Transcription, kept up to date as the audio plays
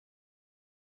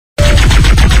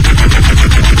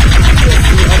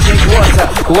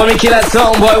Who want me kill that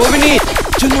sound, boy? What we need?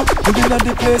 You know, you in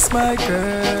the place, my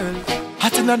girl.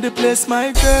 Hot in the place,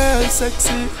 my girl.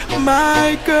 Sexy,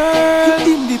 my girl.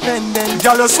 Independent.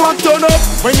 Y'all just want turn up.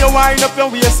 When you wind up your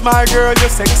waist, my girl,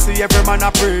 you're sexy. Every man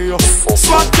a pray you.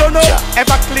 Swag turn up.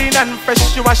 Ever clean and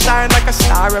fresh, you a shine like a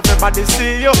star. Everybody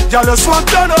see you. Y'all just want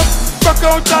turn up. Rock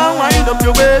out and wind up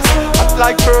your waist. Hot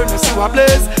like furnace, you a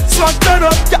blaze. Swag turn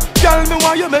up. Yeah, tell me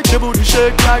why you make your booty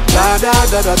shake like da da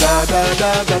da da da da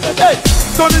da da da. Hey,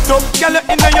 turn it up, girl, you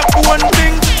inna your own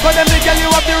thing. But then the girl you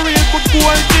have the real good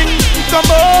cool thing. Come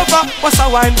over, what's a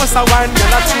wine, girl,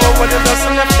 that's you when you just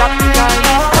left that behind.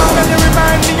 Girl, you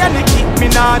remind me and you keep me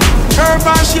nod. Curve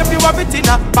and shape, you have it in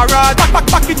a parade.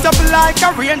 Back it up like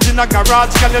a range in a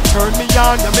garage. Girl, you turn me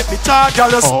on, you make me charge.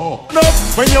 Girl, you no,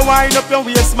 when you wind up your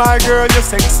waist, my girl, you're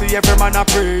sexy, every man a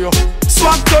pray you.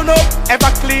 Swag turn up,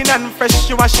 ever clean and fresh,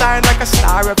 you a shine like a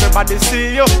star, everybody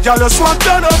see you. Girl, you swag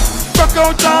turn up, rock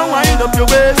out and wind up your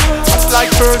waist. Just like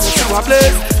furnace, you a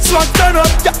blaze. Swag turn up,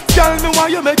 yeah, tell me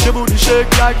why you make your booty shake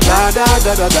like da da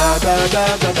da da da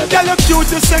da da da. Girl, you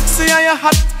cute, you sexy and you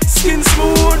hot. Skin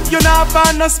smooth, you not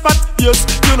find no spot. Yes,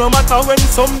 you no matter when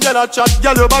some girl a chat.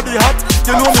 Girl, your body hot,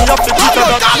 you know me have to keep it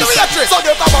up. So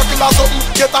get a buckle or something,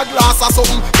 get a glass or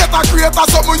something, get a crate or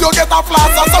something, you get a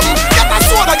flask or something, get a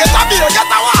soda, get a beer,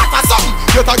 get a water something,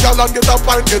 get a gallon, get a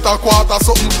pint, get a quarter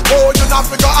something. Oh, you not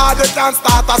figure hard, you can't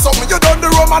start or something. You done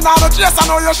the rum and all the chase, I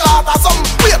know you shot or something.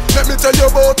 Wait, let me tell you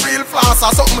about real flask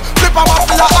or something. Flip a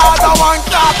waffle, you order one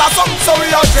cart or something. So we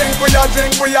a drink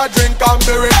and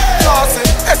berry. Classy,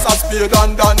 it's a spade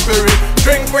and Danbury.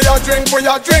 Drink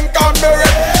and berry.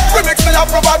 We mix the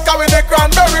apple vodka with the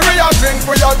cranberry. We a drink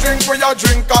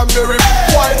and berry.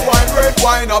 Wine, red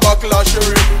wine, a buckle of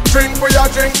sherry. Drink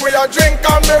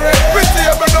and berry. We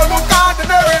table no look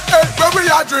ordinary. Where we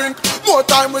a drink, more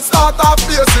time we start off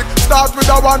basic. Start with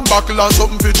a one buckle and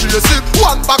something to chase it.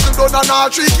 One buckle done and all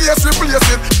 3 case replace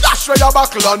it. Dash for your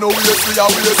buckle and no waste we a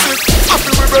waste it.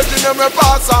 After we breaking them we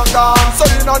pass and gone. So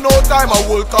in a no time a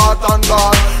whole cart and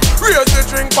gone. Raise the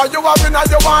drink for you have in a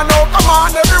you want now. Come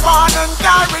on everyone and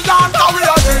carry on. Cause we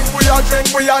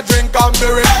a drink and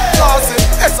berry. Classy,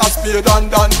 it's a spade and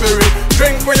Danbury.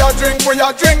 Drink and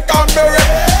berry.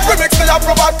 We mix the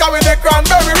apple vodka with the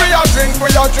cranberry. We a drink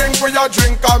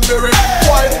and berry.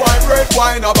 Wine, red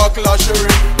wine, a buckle of sherry.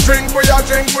 Drink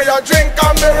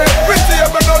and berry. We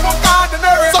table no look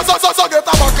ordinary. So get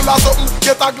a buckle of something,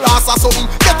 get a glass of something,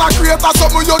 get a crate of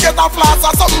something, you get a flask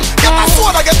of something, get a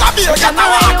soda, get a beer, get a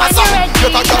water something, get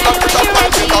a gallon, get a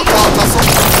pint, get a quarter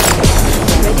something.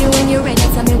 Ready when you're ready,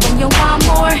 tell me when you want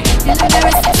more. Feel like there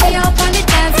is sexy up on the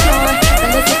dance floor.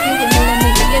 Tell us if you with me, let me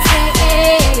hear you say,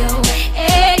 ayo,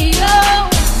 ayo.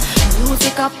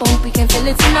 Music up pump, we can feel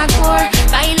it in our core.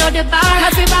 Buying out the bar,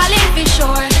 cause we ballin' for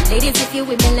sure. Ladies, if you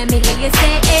with me, let me hear you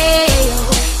say, ayo,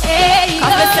 ayo.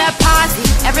 Cause it's a party,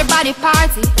 everybody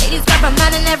party. Ladies grab a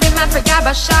man and every man for grab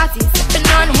a shotty. Sippin'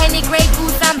 on Henny, Grey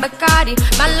Goose and Bacardi.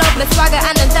 Man love the swagger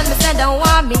and then tell me say don't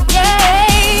want me,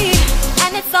 yeah.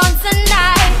 And it's on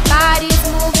tonight, bodies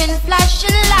moving,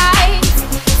 flashing lights.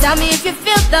 Tell me if you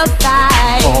feel the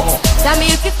vibes. Tell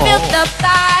me if you feel the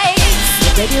vibes.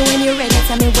 Baby, when you're ready,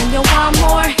 tell me when you want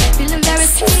more. Feeling very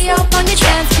sexy up on the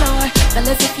dance floor.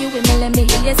 Fellas, if you with me, let me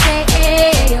hear you say,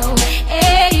 ayo,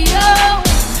 ayo.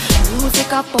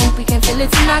 Music up pump, we can feel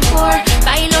it in our core.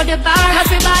 Buying out the bar, cause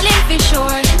we ballin' for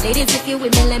sure. Ladies, if you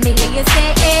with me, let me hear you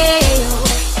say, ayo,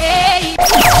 ayo.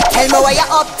 Tell me where you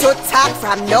up to, talk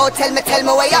from now. Tell me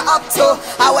where you up to,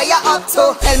 how where you up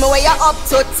to. Tell me where you up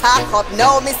to, talk up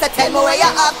now. Mister, tell me where you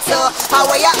up to, how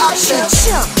where you up to.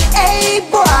 Hey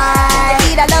boy,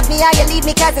 you either love me or you leave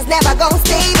me, cause it's never gonna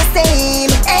stay the same.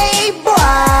 Hey boy,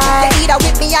 you either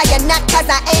with me or you're not, cause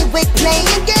I ain't with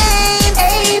playing games.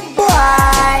 Hey boy,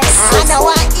 I know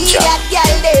I eat that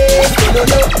girl there.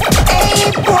 Hey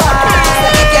boy, so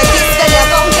if you get then you're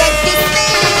gonna get this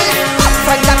thing.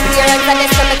 Upfront appearance and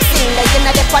it's gonna sing. You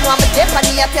know the one want me dip and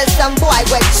me I tell some boy,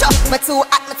 well, shut me too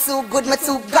hot, me too good, me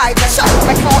too garbage. Shut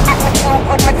me too hot, me too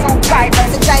good, me too garbage.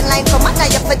 Vagina line come out, now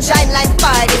your vagina line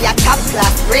party. Your top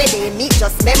class ready, me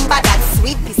just remember that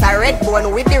sweet piece of red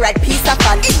bone with the right piece of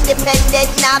fun. Independent,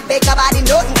 now beg about it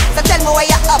nothing. So tell me where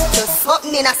you up to,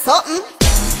 something in a something.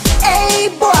 Hey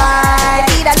boy,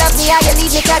 you either love me or you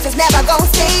leave me, cause it's never gonna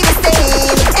stay the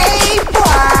same. Hey boy,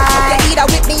 you either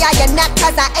with me or you're not,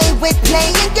 cause I ain't with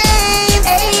playing games.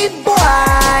 Hey boy,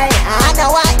 I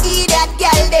know I eat that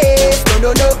girl this.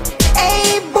 No.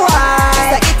 Hey boy,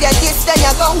 so if you diss then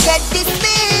you're gonna get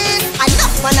dismissed.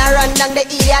 Enough man I run on the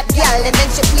idiot girl. And then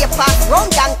she play fast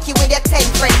round donkey with your 10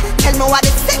 friend. Tell me what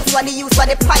the sense, what the use, what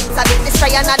the pints of it. This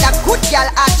try another good girl,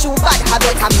 ask you bad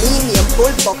habit. A medium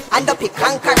bullfuck and up it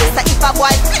conqueror. So if a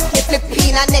boy flip me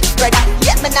flipping a next brother,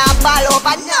 get me now ball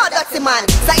over, no dirty man.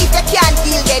 So if you can't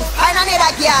deal then find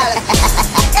another girl.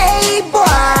 Hey boy,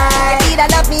 you either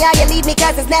love me or you leave me,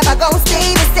 cause it's never gonna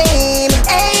stay the same.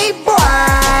 Hey boy,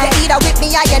 you either with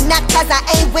me or you're not, cause I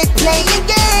ain't with playing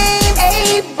games.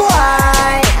 Hey boy,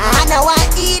 I know I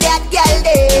eat that girl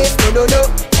this. No, no, no.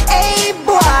 Hey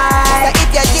boy, so if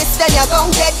you're this then you're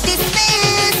gonna get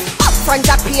dismissed. Upfront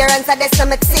appearance, I there's some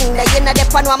thing that you know the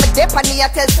one want me dip on me, I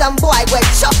tell some boy, well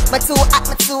chop, me too hot,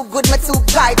 me too good, me too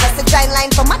bright. That's a giant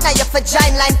line for man, now you for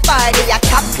giant line party. You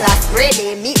top class,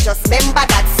 ready, me just remember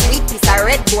that sweet piece of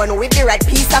red bone with the right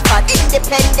piece of fat.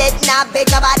 Independent, now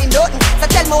beg nobody nothing. So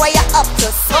tell me where you up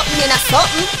to, something in a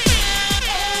something.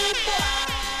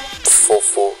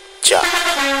 Fofo-Jah.